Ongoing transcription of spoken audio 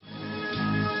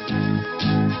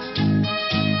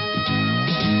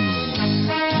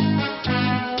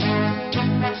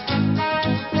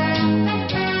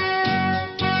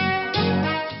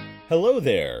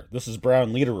there, this is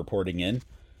Brown Leader reporting in,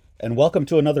 and welcome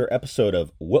to another episode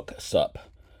of Wook Supp,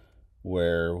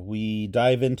 where we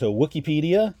dive into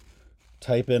Wikipedia,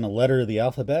 type in a letter of the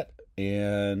alphabet,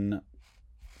 and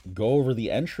go over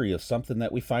the entry of something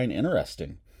that we find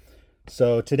interesting.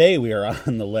 So today we are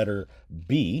on the letter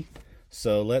B,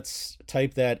 so let's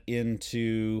type that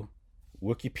into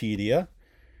Wikipedia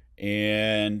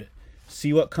and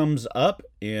see what comes up,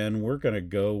 and we're going to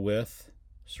go with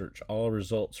search all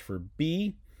results for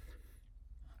B.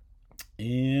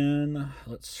 And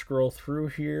let's scroll through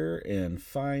here and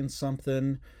find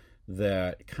something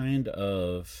that kind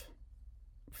of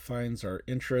finds our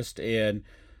interest. And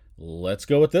let's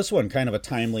go with this one, kind of a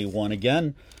timely one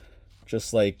again.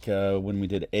 Just like when we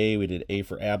did A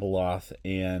for Abeloth.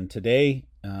 And today,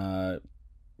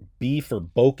 B for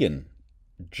Bokken,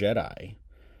 Jedi,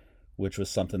 which was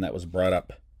something that was brought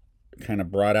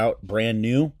out brand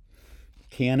new.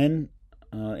 Canon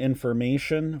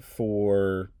information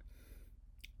for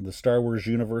the Star Wars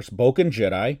universe. Bokken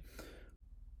Jedi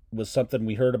was something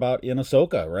we heard about in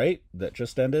Ahsoka, right? That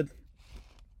just ended.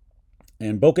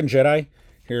 And Bokken Jedi,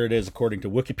 here it is according to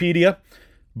Wikipedia.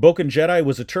 Bokken Jedi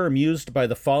was a term used by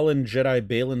the fallen Jedi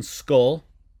Baylan Skoll,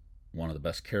 one of the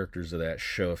best characters of that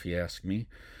show if you ask me,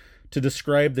 to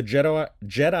describe the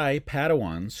Jedi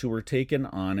Padawans who were taken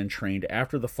on and trained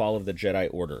after the fall of the Jedi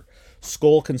Order.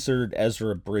 Skoll considered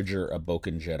Ezra Bridger a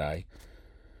Bokken Jedi.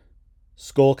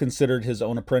 Skoll considered his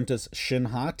own apprentice Shin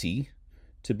Hati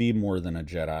to be more than a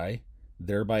Jedi,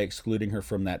 thereby excluding her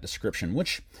from that description.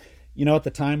 Which, you know, at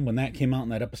the time when that came out in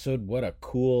that episode, what a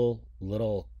cool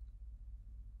little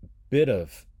bit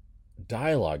of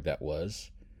dialogue that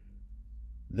was.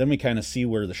 Then we kind of see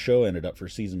where the show ended up for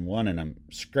season 1, and I'm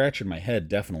scratching my head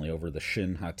definitely over the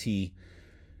Shin Hati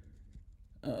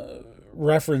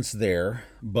reference there.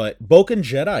 But Bokken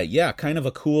Jedi, yeah, kind of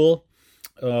a cool.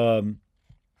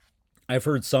 I've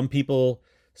heard some people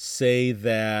say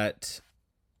that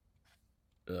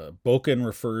Bokken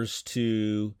refers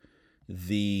to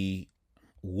the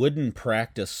wooden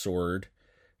practice sword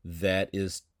that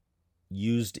is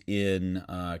used in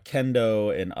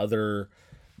kendo and other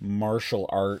martial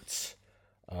arts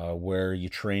where you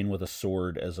train with a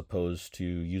sword as opposed to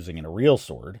using a real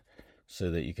sword so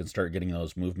that you can start getting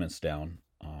those movements down.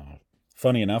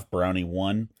 Funny enough, Brownie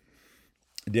 1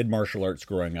 did martial arts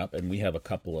growing up, and we have a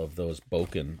couple of those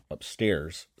Bokken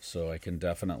upstairs, so I can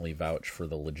definitely vouch for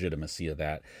the legitimacy of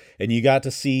that. And you got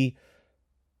to see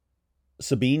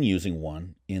Sabine using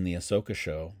one in the Ahsoka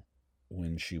show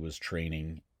when she was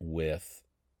training with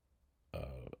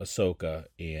Ahsoka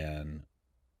and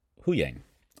Huyang.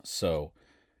 So,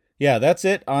 yeah, that's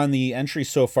it on the entry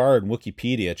so far in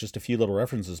Wikipedia. Just a few little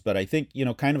references, but I think, you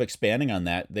know, kind of expanding on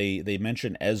that, they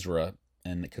mention Ezra,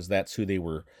 and because that's who they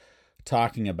were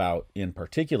talking about in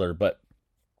particular. But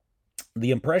the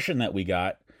impression that we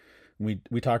got, we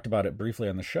talked about it briefly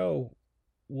on the show,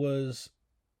 was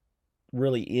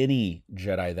really any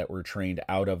Jedi that were trained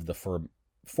out of the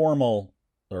formal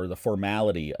or the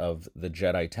formality of the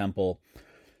Jedi Temple.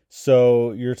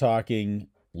 So you're talking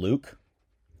Luke,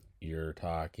 you're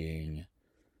talking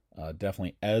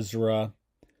definitely Ezra.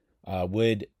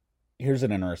 Here's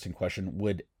an interesting question.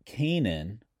 Would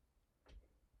Kanan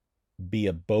be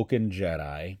a Bokken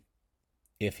Jedi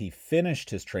if he finished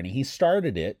his training? He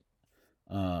started it,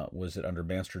 was it under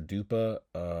Master Dupa,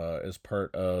 as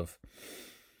part of,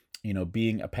 you know,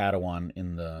 being a Padawan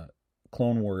in the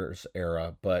Clone Wars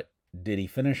era, but did he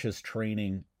finish his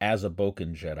training as a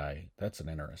Bokken Jedi? That's an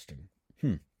interesting.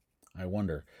 I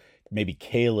wonder. Maybe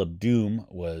Caleb Doom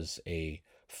was a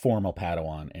formal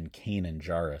Padawan and Kanan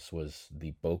Jarrus was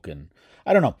the Bokken.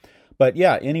 I don't know. But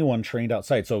yeah, anyone trained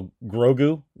outside. So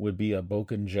Grogu would be a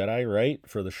Bokken Jedi, right?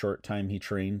 For the short time he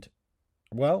trained.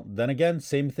 Well, then again,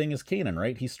 same thing as Kanan,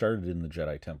 right? He started in the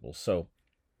Jedi Temple. So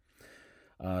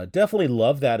definitely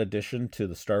love that addition to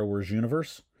the Star Wars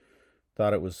universe.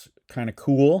 Thought it was kind of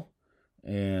cool.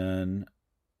 And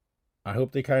I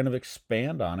hope they kind of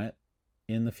expand on it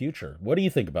in the future. What do you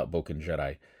think about Bokken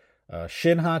Jedi?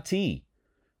 Shin Hati,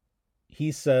 he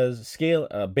says,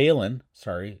 Baylan,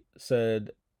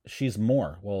 said she's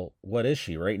more. Well, what is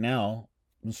she? Right now,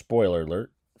 spoiler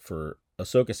alert for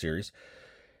Ahsoka series,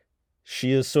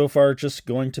 she is so far just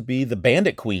going to be the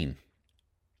Bandit Queen.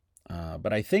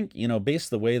 But I think, you know, based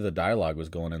the way the dialogue was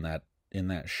going in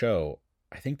that show,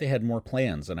 I think they had more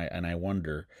plans, and I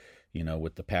wonder, you know,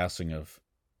 with the passing of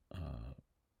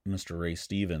Mr. Ray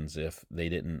Stevens, if they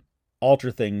didn't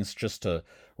alter things just to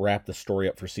wrap the story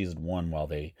up for season 1 while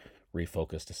they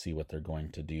refocus to see what they're going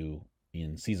to do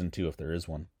in season 2 if there is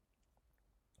one.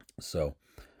 So,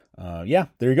 yeah,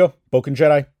 there you go. Bokken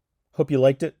Jedi. Hope you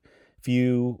liked it. If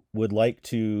you would like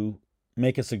to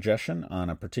make a suggestion on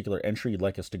a particular entry you'd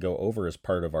like us to go over as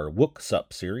part of our Wook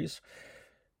Supp series,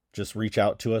 just reach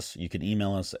out to us. You can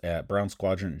email us at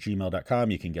brownsquadron@gmail.com.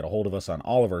 You can get a hold of us on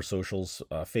all of our socials,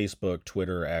 Facebook,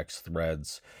 Twitter, X,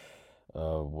 Threads.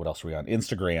 What else are we on?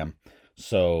 Instagram.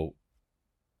 So,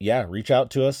 yeah, reach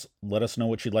out to us. Let us know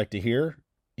what you'd like to hear.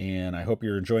 And I hope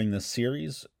you're enjoying this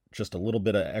series. Just a little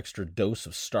bit of extra dose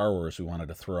of Star Wars we wanted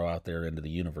to throw out there into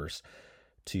the universe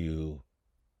because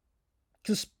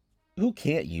who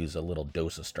can't use a little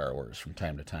dose of Star Wars from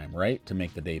time to time, right? To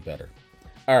make the day better.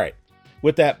 All right.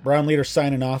 With that, Brown Leader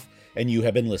signing off, and you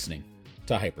have been listening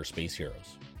to Hyperspace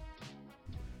Heroes.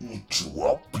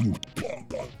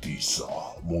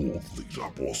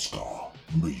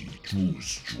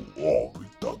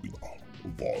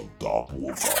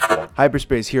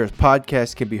 Hyperspace Heroes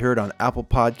podcast can be heard on Apple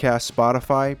Podcasts,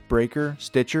 Spotify, Breaker,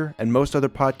 Stitcher, and most other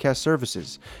podcast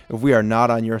services. If we are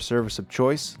not on your service of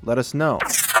choice, let us know.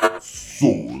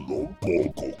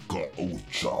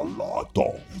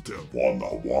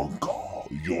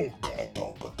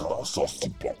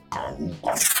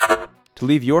 To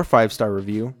leave your 5-star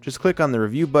review, just click on the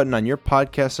review button on your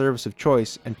podcast service of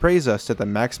choice and praise us at the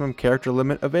maximum character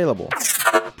limit available.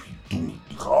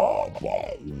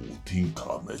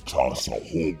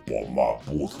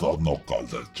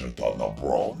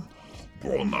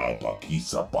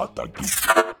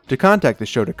 To contact the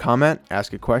show to comment,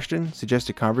 ask a question, suggest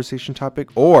a conversation topic,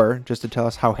 or just to tell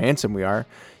us how handsome we are,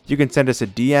 you can send us a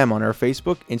DM on our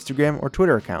Facebook, Instagram, or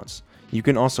Twitter accounts. You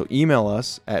can also email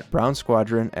us at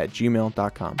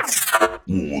brownsquadron@gmail.com.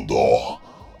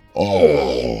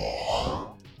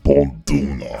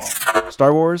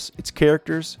 Star Wars, its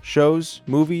characters, shows,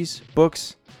 movies,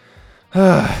 books,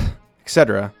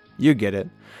 etc. You get it.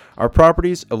 Are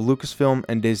properties of Lucasfilm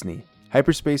and Disney.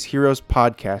 Hyperspace Heroes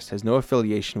podcast has no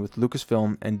affiliation with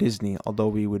Lucasfilm and Disney, although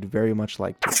we would very much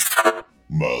like to.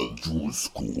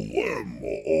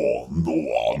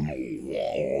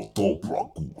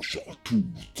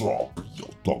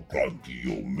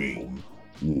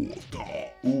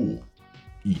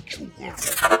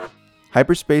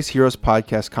 Hyperspace Heroes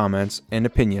podcast comments and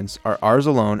opinions are ours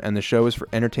alone, and the show is for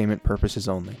entertainment purposes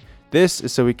only. This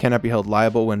is so we cannot be held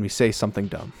liable when we say something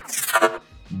dumb.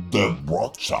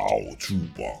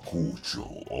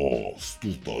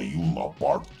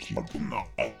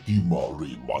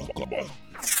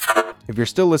 If you're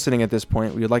still listening at this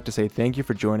point, we would like to say thank you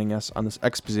for joining us on this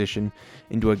exposition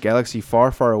into a galaxy far,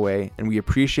 far away, and we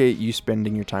appreciate you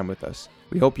spending your time with us.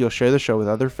 We hope you'll share the show with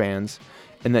other fans,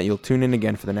 and that you'll tune in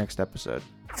again for the next episode.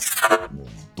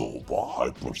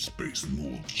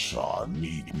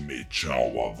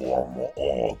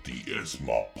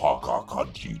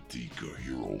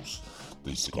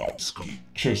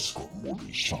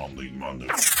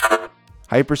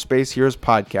 Hyperspace Heroes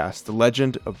Podcast, The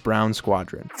Legend of Brown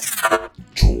Squadron.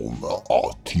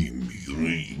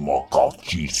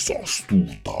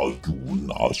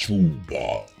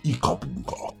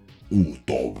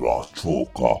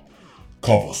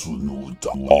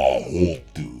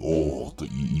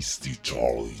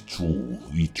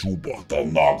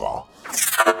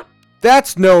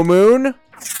 That's no moon!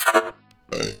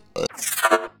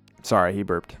 Sorry, he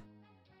burped.